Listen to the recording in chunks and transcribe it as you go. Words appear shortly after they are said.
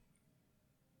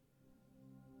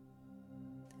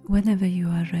Whenever you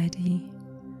are ready,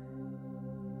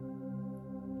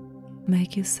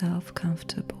 make yourself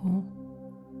comfortable,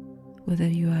 whether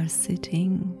you are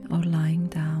sitting or lying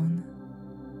down.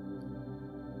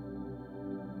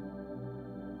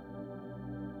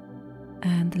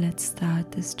 And let's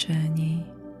start this journey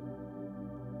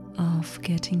of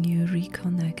getting you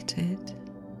reconnected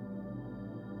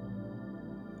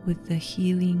with the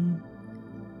healing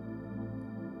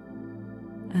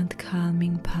and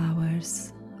calming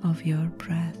powers of your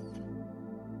breath.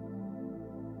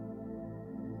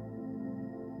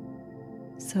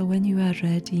 So when you are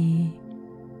ready,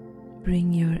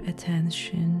 bring your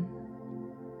attention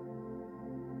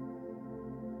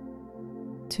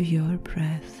to your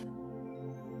breath.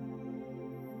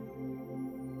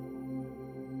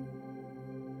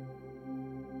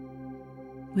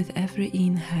 With every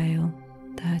inhale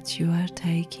that you are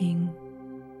taking,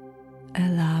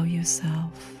 allow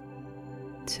yourself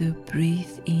to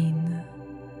breathe in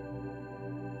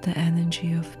the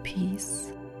energy of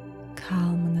peace,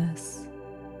 calmness,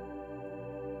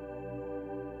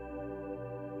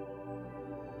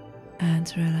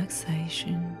 and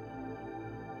relaxation.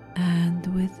 And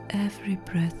with every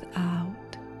breath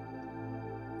out,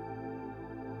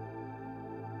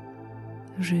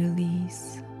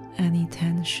 release any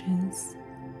tensions,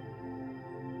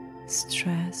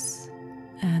 stress,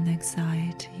 and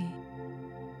anxiety.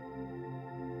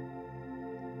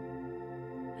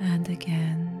 And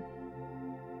again,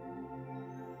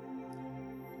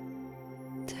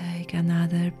 take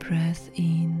another breath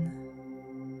in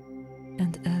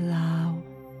and allow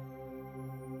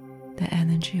the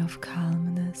energy of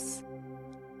calmness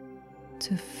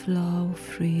to flow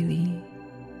freely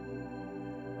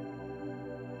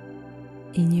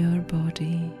in your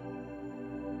body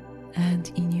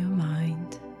and in your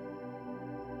mind.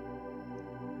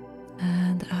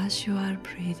 And as you are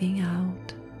breathing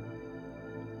out,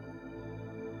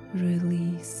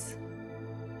 release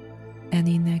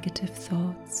any negative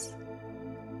thoughts,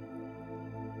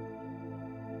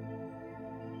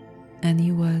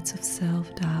 any words of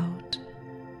self-doubt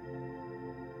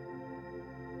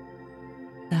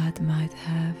that might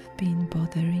have been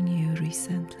bothering you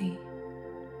recently.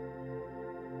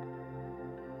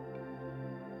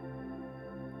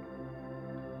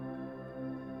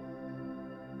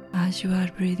 As you are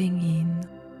breathing in,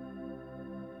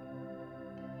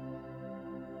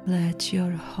 let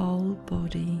your whole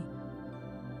body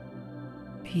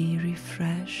be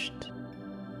refreshed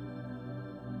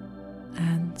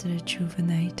and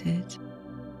rejuvenated.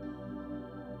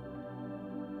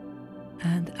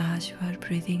 And as you are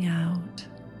breathing out,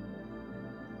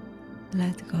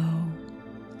 let go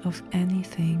of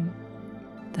anything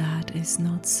that is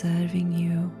not serving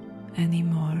you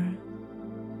anymore.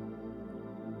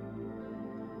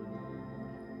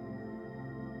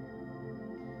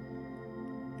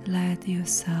 Let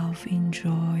yourself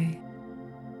enjoy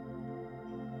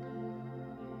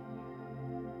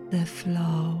the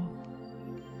flow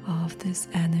of this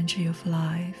energy of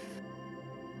life.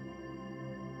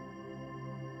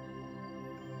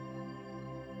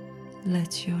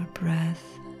 Let your breath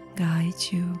guide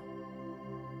you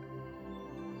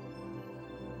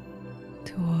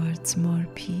towards more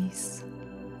peace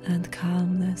and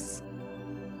calmness.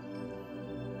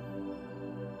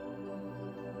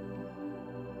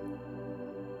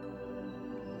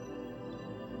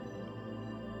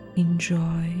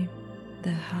 Enjoy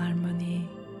the harmony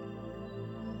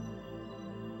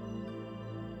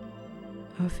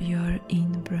of your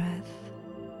in-breath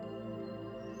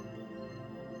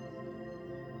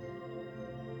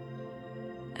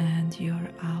and your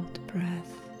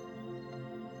out-breath.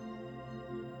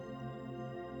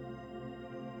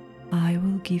 I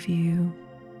will give you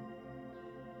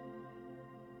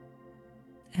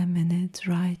a minute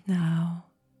right now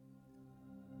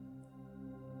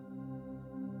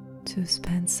to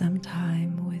spend some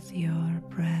time with your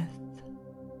breath.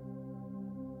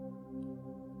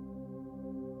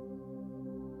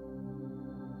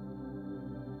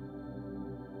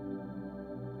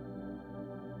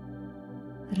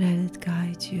 Let it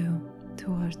guide you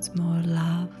towards more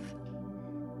love,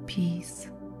 peace,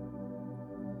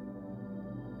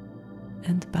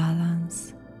 and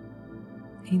balance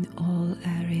in all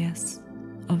areas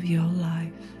of your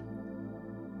life.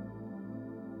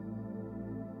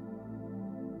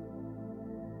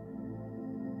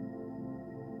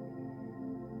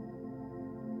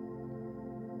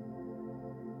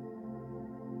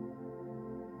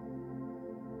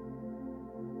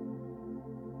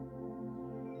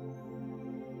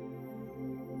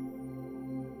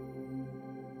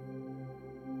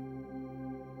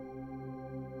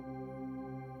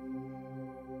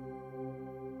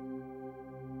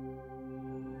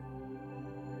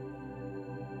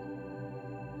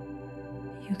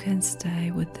 You can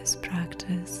stay with this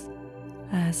practice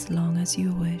as long as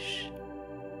you wish.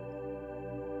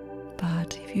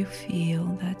 But if you feel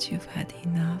that you've had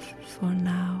enough for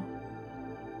now,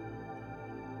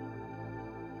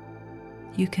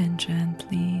 you can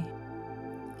gently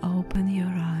open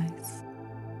your eyes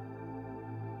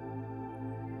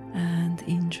and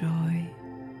enjoy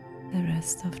the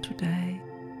rest of today.